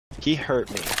He hurt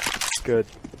me. Good.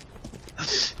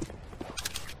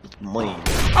 Money.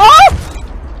 Oh!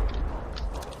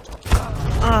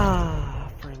 Ah,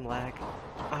 frame lag.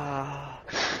 Ah.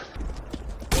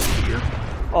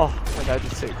 Oh, my guy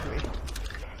just saved me.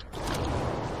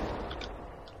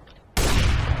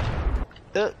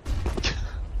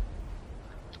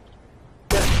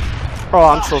 Oh,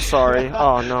 I'm so sorry.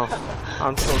 Oh no,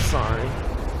 I'm so sorry.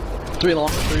 3 long,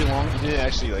 3 long. You didn't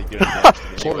actually like do it.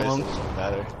 4 long. It doesn't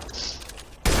matter.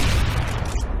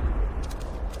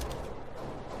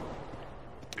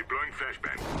 Deploying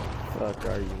flashbang. Fuck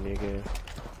are you, nigga?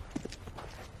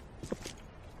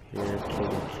 Here,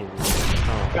 kitty.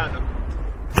 Oh. Got him.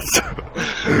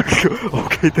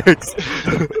 Okay, thanks.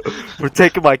 We're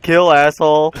taking my kill,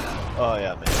 asshole. Oh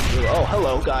yeah, man. Oh,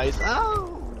 hello, guys. Oh.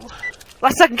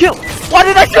 Last second kill. Why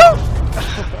did I shoot?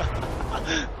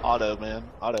 Auto, man.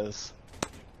 Autos.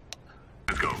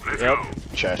 Let's go. Let's Yep. go.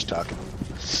 Trash talking.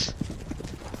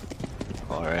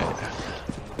 Alright.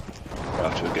 We're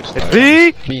off to a good start.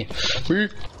 B. B. B.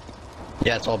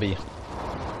 Yeah, it's all B.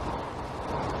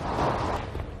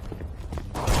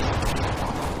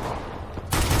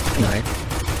 Nice.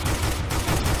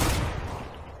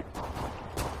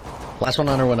 Last one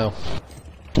under window.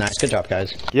 Nice, good job,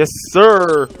 guys. Yes,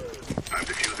 sir. I'm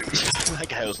defusing. That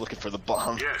guy was looking for the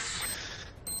bomb. Yes.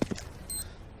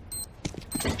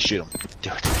 Shoot him.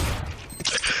 Do it.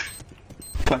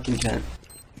 Fucking can't.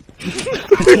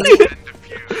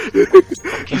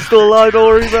 He's still alive, don't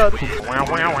worry about it.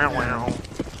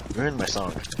 You're in my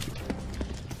song.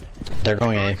 They're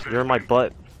going A. You're in my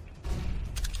butt.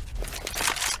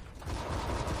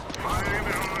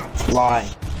 Lie.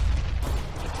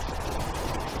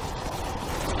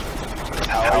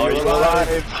 How are you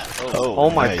alive? Oh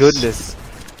my nice. goodness.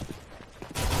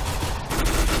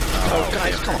 Oh,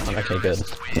 guys, come on. Okay, good.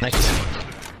 Nice.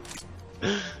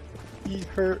 He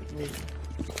hurt me.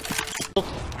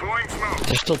 Throwing smoke.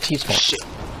 There's still T-spawn. Shit.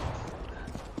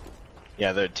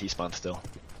 Yeah, they're at T-spawn still.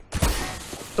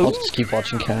 I'll just keep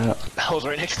watching cat. That was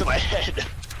right next to my head.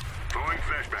 Throwing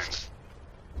flashbang.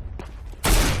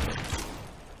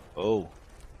 Oh.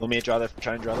 Want me to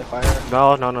try and draw the fire?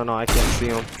 No, I can't see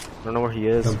him. I don't know where he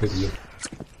is. Deploying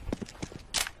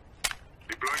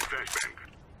flashbang.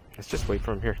 Let's just wait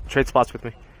for him here. Trade spots with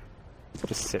me.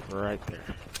 Just sit right there.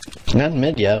 Not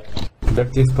mid yet. They're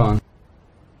T-spawn.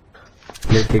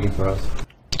 They're picking for us.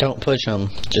 Don't push him.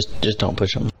 Just don't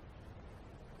push him.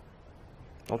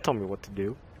 Don't tell me what to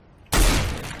do.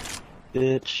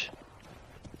 Bitch.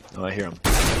 Oh, I hear him.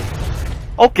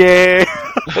 Okay.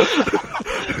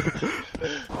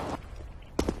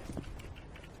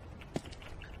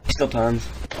 Still time.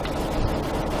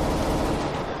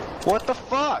 What the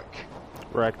fuck?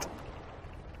 Wrecked.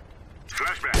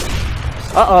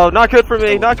 Flashbang. Uh-oh, not good for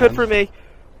me, not good for me.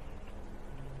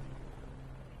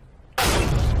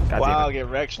 God Wow, damn it. get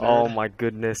wrecked, nerd. Oh my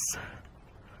goodness.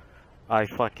 I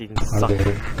fucking Are suck. they A?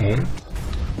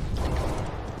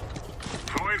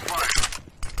 Throwing fire.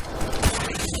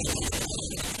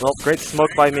 Well, great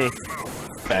smoke by me.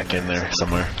 Back in there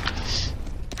somewhere.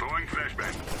 Throwing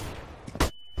flashbang.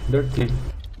 They're T.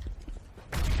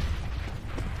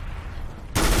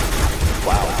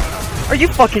 Are you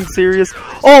fucking serious?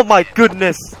 Oh my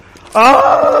goodness.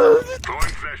 Ah!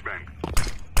 Throwing flashbang.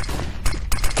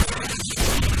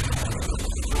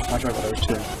 Watch out for those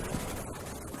two.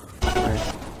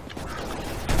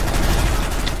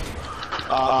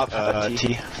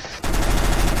 T.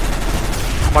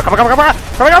 Come on.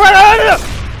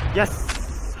 Yes.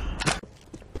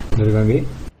 They're gonna be?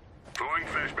 Throwing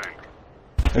flashbang.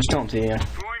 There's still T, yeah.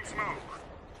 Throwing smoke.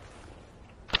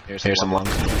 Here's some lung.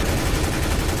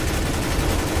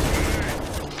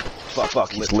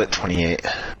 Fuck, he's lit 28.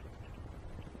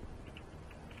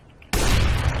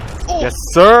 Yes,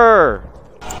 sir.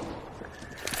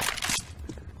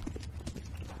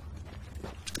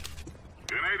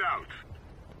 Grenade out.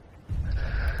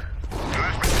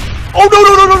 Oh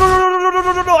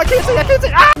no! I can't see.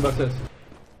 Ah! Buses.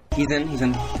 He's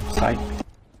in sight.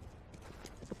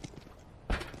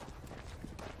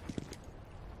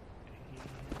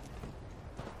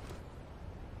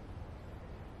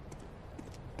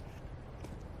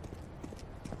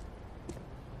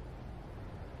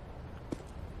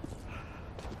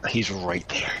 He's right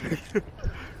there.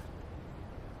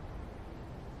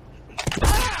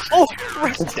 Oh!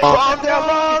 Oh, down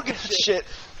long! Shit.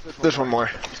 There's one more.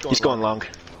 He's going long.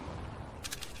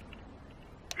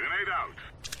 Grenade out.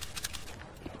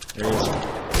 There he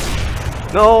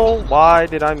is. No! Why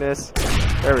did I miss?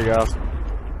 There we go.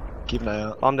 Keep an eye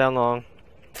out. Bomb down long.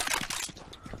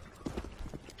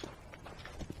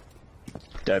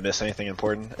 Did I miss anything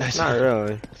important? Not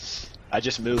really. I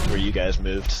just moved where you guys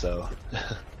moved, so.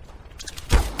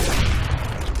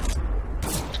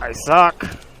 I suck.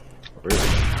 Really?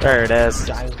 There it is.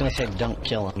 I was gonna say don't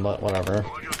kill him, but whatever.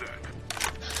 Deploying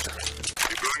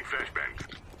flashbang.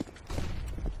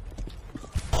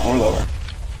 Or lower.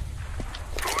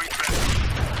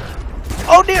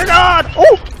 Oh dear God!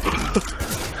 Oh!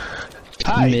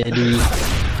 Midi.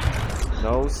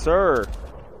 No, sir.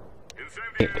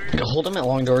 Hold him at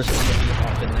long doors and get you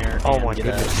off in there. Oh and my get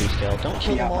goodness. a two-scale. Don't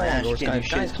kill Yeah, them all my long ass doors, can't guys. do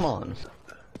shit. Guys, come on.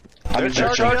 They're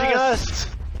Charging us!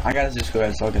 I gotta just go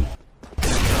ahead, so I can.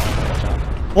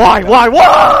 Why?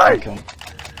 Why? Kill him.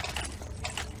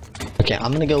 Okay,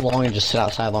 I'm gonna go long and just sit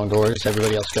outside long doors.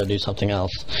 Everybody else go do something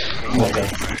else. Okay.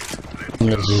 I'm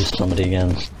gonna do somebody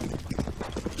again.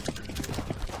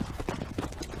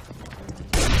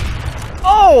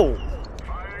 Oh!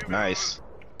 Nice.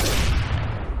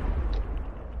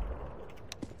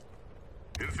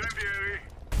 Incendiary.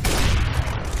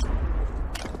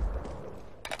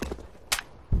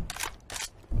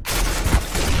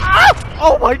 Ah!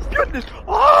 Oh my goodness!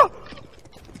 Ah!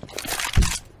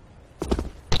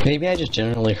 Maybe I just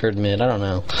generally heard mid. I don't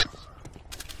know.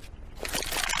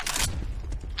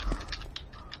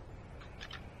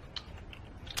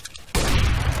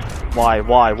 Why?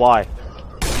 Why?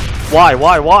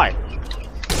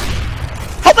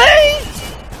 Help me!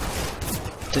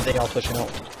 Did they all push out?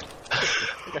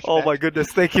 Oh my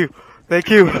goodness, thank you. Thank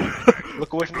you.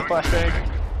 Look away from the flashbang.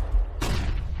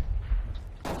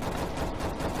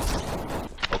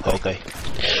 Okay.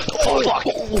 Oh, fuck!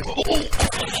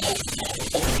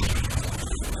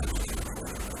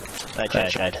 I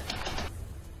tried.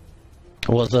 It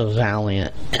was a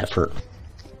valiant effort.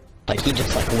 Like, he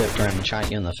just, like, whipped around and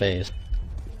shot you in the face.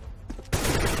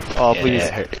 Oh, please. Yeah,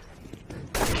 it hurt.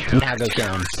 Now go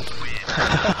kill him.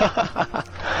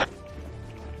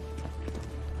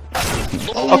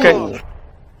 Okay.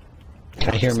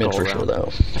 I hear mid for sure,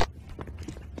 though.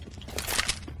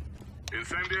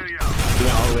 Incendiary out.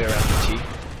 Doing all the way around the T.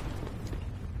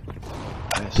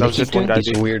 Nice. That was just one guy, these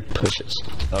dude. weird pushes.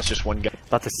 That was just one guy.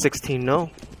 About to 16, no?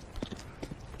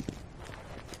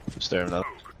 Staring up.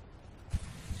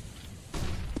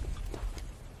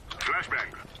 Flashbang.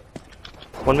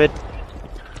 One mid.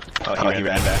 Oh, he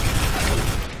ran back.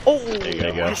 Oh! There you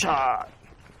go. Headshot!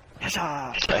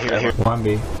 Headshot! I hear.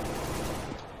 1B.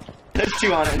 There's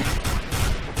two on it.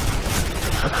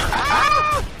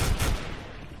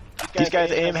 These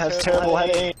guys' aim has terrible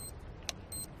head aim.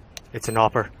 It's an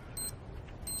opper.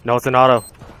 No, it's an auto.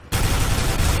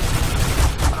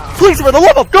 Please, for the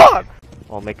love of God!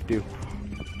 I'll make do.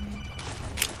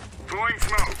 Throwing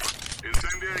smoke.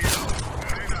 Incendiary out.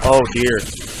 Oh dear.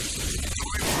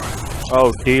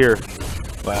 Oh dear.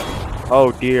 Wow.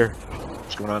 Oh dear.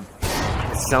 What's going on?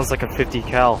 It sounds like a 50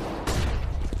 cal.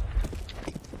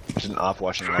 There's an op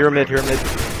watching. Pyramid.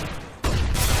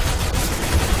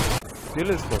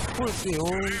 Dylan's for pussy, oh.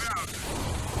 Throwing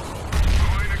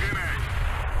a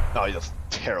grenade. Oh, that's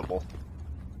terrible.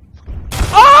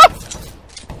 Ah!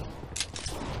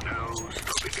 No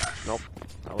stopping gas. Nope.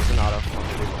 That was an auto.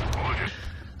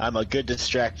 I'm a good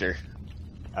distractor.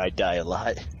 I die a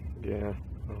lot. Yeah.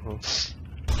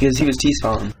 Because he was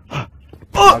T-spawn. Oh!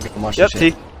 I'll get him watch Yep, this T.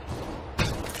 shit.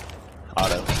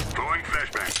 Auto. Throwing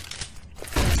flashbang.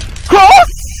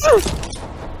 Cross!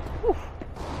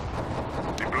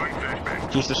 Deploying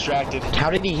flashbang. He's distracted. How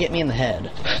did he hit me in the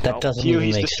head? That doesn't Hugh, even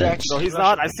he's make distracted. sense. No, he's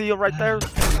not. I see him right there.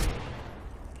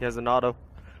 He has an auto.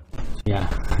 Yeah.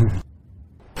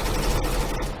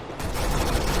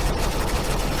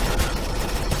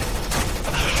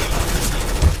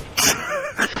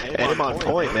 Aim on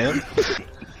point, man.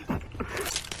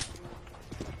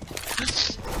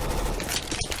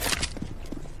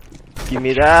 Give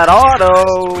me that auto!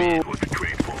 Was the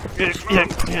trade for?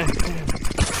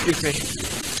 Excuse me.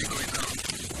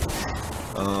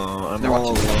 I'm They're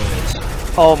all watching alone.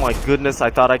 Oh my goodness, I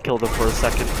thought I killed him for a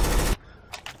second.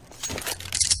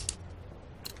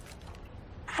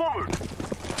 Forward.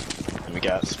 And we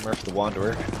got Smurf the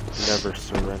Wanderer. Never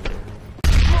surrender.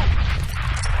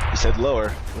 He said lower.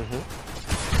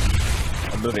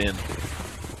 Mm-hmm. I'm moving in.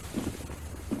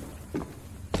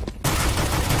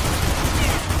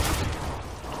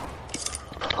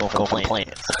 Go for plant.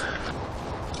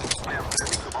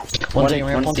 One day,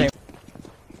 ramp, one day.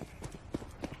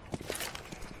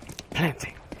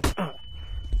 Planting.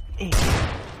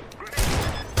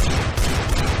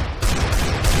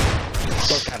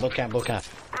 Look at.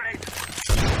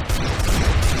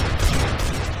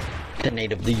 The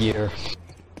nade of the year.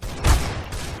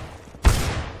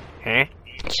 Huh?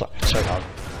 Sorry, dog.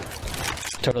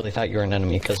 Totally thought you were an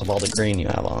enemy because of all the green you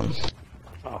have on.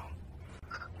 Oh.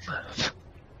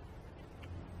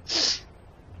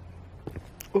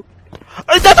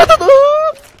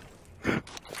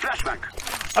 Flashback.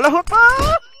 Allah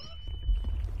Akbar!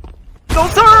 No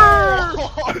sir!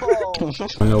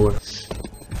 I know where.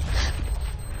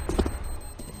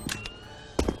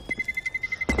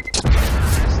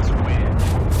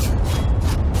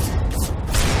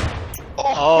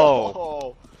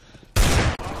 Oh.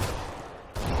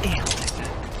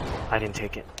 I didn't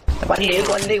take it.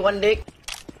 One dick.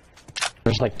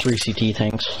 There's like 3 CT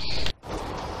things.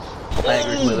 I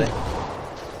agree completely.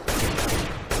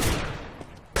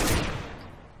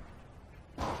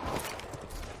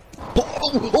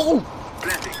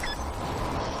 Blending.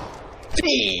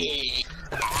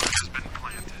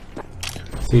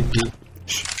 CT.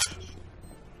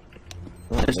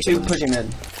 There's 2 pushing mid.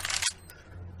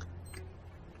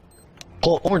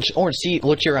 Oh, orange, see,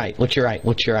 look to your right, look to your right,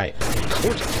 look to your right.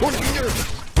 Orange, here!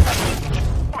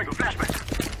 Oh my god,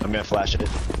 flashback. I'm gonna flash it.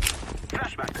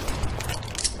 Flashback.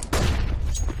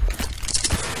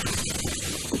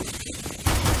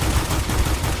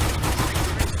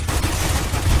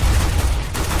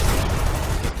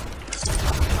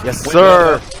 Yes,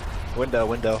 sir! Window.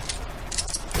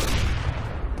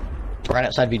 Right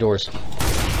outside V doors.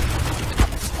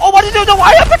 Oh, what did you do?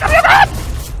 Why you pick up your gun?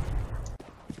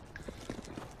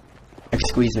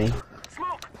 Squeeze me.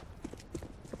 Smoke.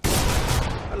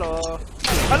 Hello.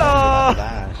 Hello.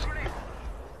 Bad.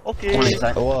 Okay. One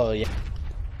inside. Oh, yeah.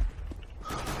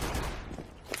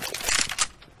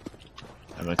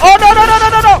 Oh no!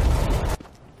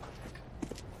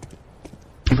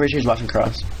 I'm pretty sure he's watching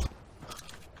cross.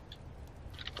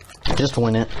 Just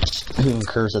win it. Who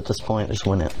incurs at this point, just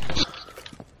win it.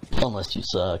 Unless you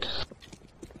suck.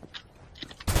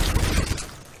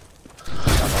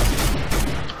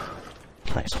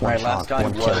 Nice, one Alright, last shot, guy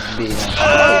one was kill. B.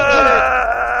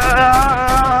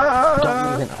 Don't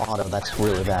move in auto, that's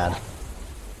really bad.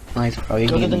 Nice, bro.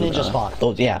 Go to the ninja spot.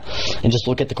 Oh, yeah. And just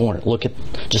look at the corner.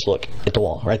 Just look at the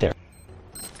wall, right there.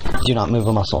 Do not move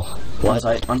a muscle. On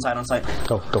site, on site.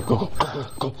 Go.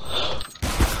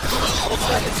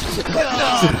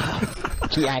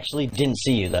 He actually didn't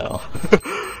see you, though.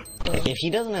 If he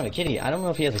doesn't have a kitty, I don't know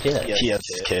if he has a kit. He has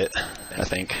his kit, I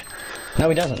think. No,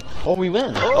 he doesn't. Oh, we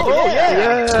win. Oh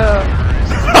yeah!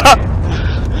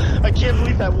 I can't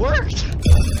believe that worked!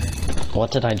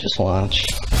 What did I just launch?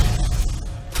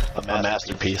 A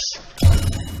masterpiece.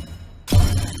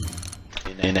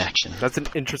 In action. That's an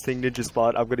interesting ninja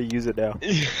spot. I'm gonna use it now.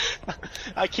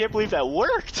 I can't believe that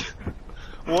worked!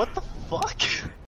 What the fuck?